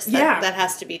 Of course, that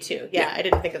has to be too. Yeah, I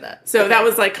didn't think of that. So that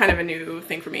was kind of a new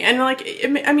thing for me. And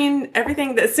I mean,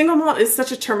 everything that single malt is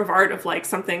such a term of art of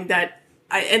something that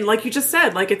and like you just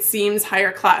said, it seems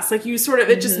higher class. You sort of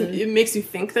it makes you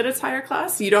think that it's higher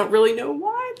class. You don't really know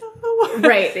why though.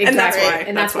 Right. Exactly. And that's why.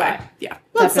 And that's why. Yeah.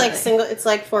 Well, definitely. It's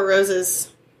like Four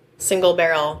Roses single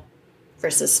barrel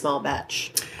versus small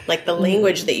batch. The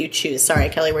language that you choose. Sorry,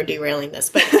 Kelly, we're derailing this,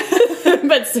 but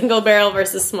but single barrel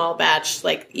versus small batch,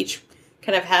 each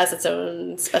kind of has its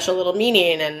own special little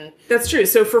meaning. And that's true.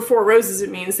 So for Four Roses, it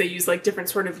means they use different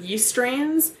sort of yeast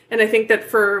strains. And I think that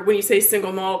for when you say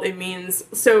single malt, it means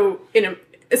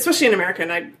especially in America,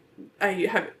 and I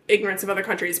have ignorance of other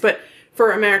countries, but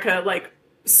for America,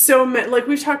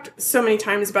 we've talked so many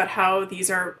times about how these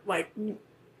are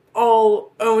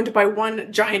all owned by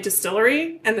one giant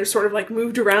distillery, and they're sort of like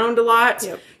moved around a lot.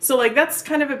 Yep. So like that's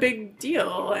kind of a big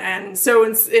deal. And so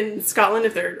in Scotland,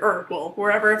 if they're, or well,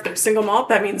 wherever, if they're single malt,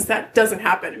 that means that doesn't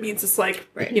happen. It means it's like,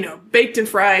 Right. Baked and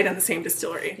fried on the same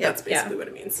distillery. That's basically Yeah. what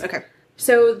it means. Okay.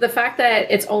 So the fact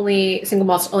that it's only single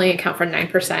malts only account for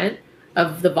 9%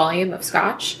 of the volume of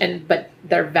Scotch, but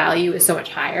their value is so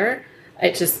much higher.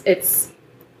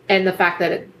 And the fact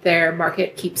that their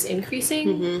market keeps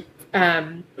increasing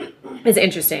is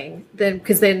interesting.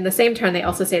 Because then in the same turn, they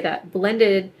also say that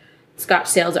blended Scotch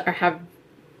sales have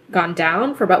gone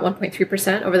down for about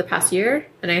 1.3% over the past year,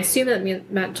 and I assume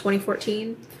that meant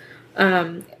 2014.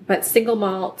 But single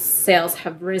malt sales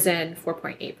have risen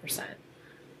 4.8%.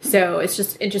 So it's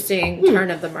just interesting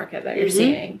turn of the market that you're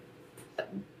seeing.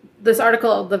 This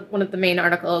article, one of the main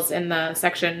articles in the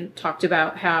section, talked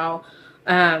about how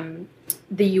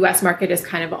the U.S. market is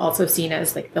kind of also seen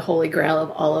as like the holy grail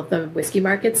of all of the whiskey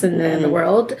markets in the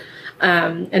world,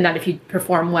 and that if you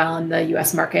perform well in the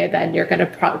U.S. market, then you're going to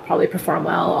probably perform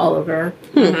well all over.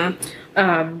 And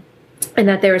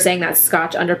that they were saying that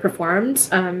Scotch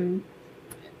underperformed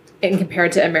in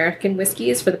compared to American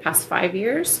whiskeys for the past 5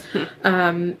 years,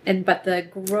 but the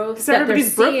growth that they're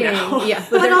seeing,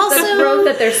 the growth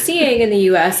that they're seeing in the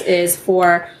U.S. is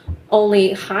for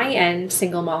only high-end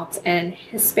single malts and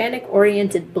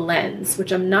Hispanic-oriented blends,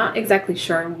 which I'm not exactly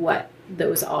sure what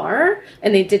those are,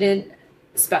 and they didn't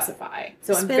specify.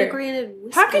 So Hispanic-oriented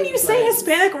whiskey. How can you say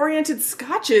Hispanic-oriented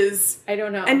scotches? I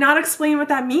don't know. And not explain what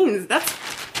that means? That's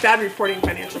bad reporting,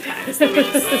 Financial Times.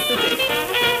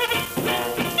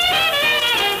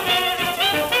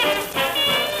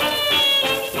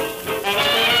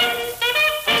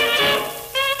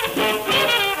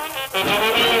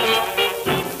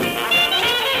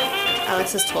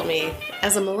 Alex has told me,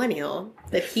 as a millennial,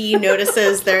 that he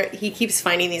notices he keeps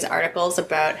finding these articles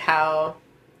about how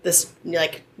this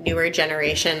like newer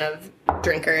generation of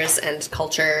drinkers and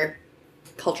culture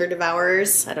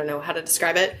devourers, I don't know how to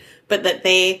describe it, but that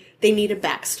they need a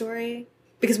backstory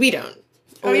because we don't.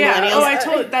 Oh yeah. Oh, I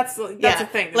told that's a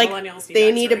thing. The like millennials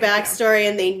need a backstory,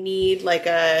 and they need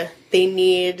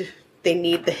they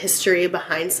need the history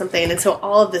behind something. And so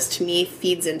all of this to me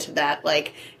feeds into that.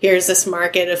 Like, here's this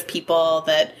market of people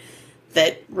that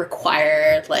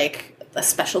require like a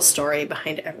special story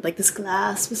behind it. Like, this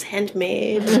glass was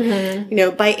handmade,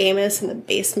 by Amos in the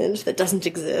basement that doesn't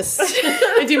exist.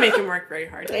 They do make him work very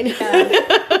hard. I know.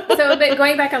 So, but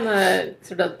going back on the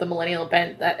sort of the millennial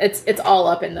bent, that it's all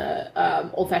up in the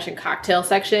old-fashioned cocktail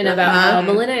section about how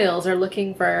millennials are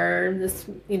looking for this,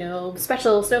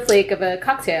 special snowflake of a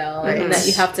cocktail, and that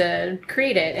you have to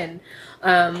create it. And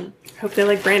hope they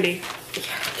like brandy.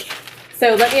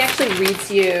 So let me actually read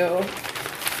to you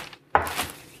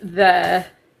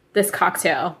this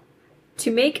cocktail.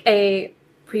 To make a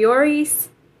Priory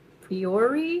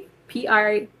Priory.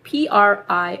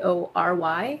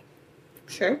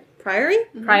 Sure. Priory?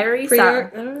 Priory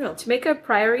sour. I don't know. To make a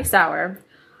Priory sour,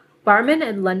 barman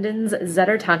at London's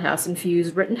Zetter Townhouse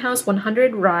infused Rittenhouse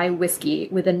 100 rye whiskey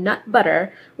with a nut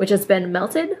butter, which has been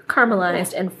melted,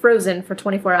 caramelized, and frozen for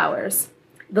 24 hours.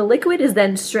 The liquid is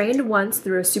then strained once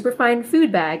through a superfine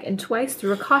food bag and twice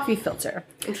through a coffee filter.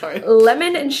 I'm sorry.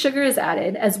 Lemon and sugar is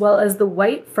added, as well as the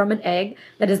white from an egg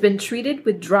that has been treated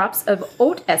with drops of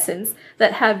oat essence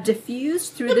that have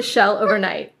diffused through the shell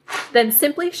overnight. Then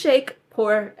simply shake,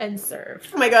 pour, and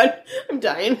serve. Oh my god, I'm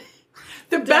dying.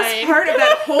 The best part of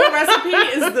that whole recipe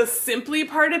is the simply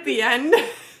part at the end.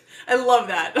 I love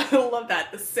that.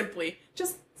 The simply.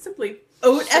 Just simply.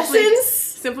 Oat essence?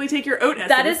 Simply take your oat essence.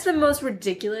 That is the most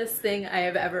ridiculous thing I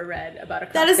have ever read about a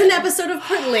cocktail. That is an episode of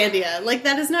Portlandia. Like,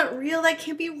 that is not real. That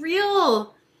can't be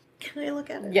real. Can I look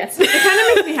at it? Yes. It kind of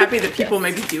makes me happy that people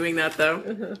might be doing that, though.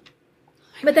 Mm-hmm.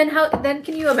 But then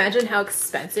can you imagine how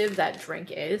expensive that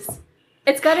drink is?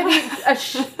 It's got to be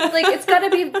it's got to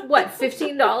be what,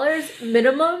 $15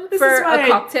 minimum for a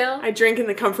cocktail. I drink in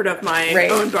the comfort of my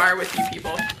own bar with you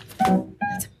people.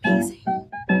 That's amazing.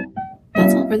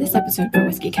 That's all for this episode for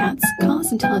Whiskey Cats. Call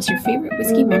us and tell us your favorite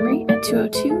whiskey memory at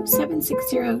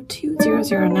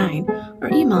 202-760-2009 or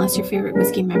email us your favorite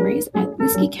whiskey memories at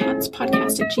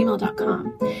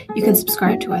whiskeycatspodcast@gmail.com. You can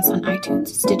subscribe to us on iTunes,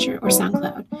 Stitcher, or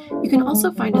SoundCloud. You can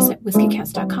also find us at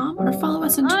whiskeycats.com or follow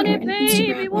us on Twitter and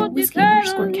Instagram at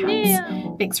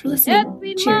whiskey_cats. Thanks for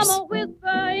listening. Cheers.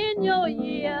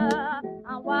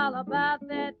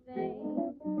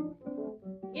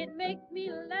 It makes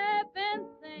me laugh and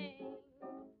sing.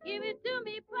 Give it to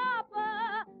me,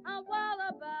 Papa. I'm wild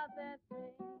about that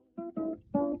thing.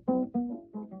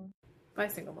 Buy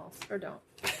single malts or don't.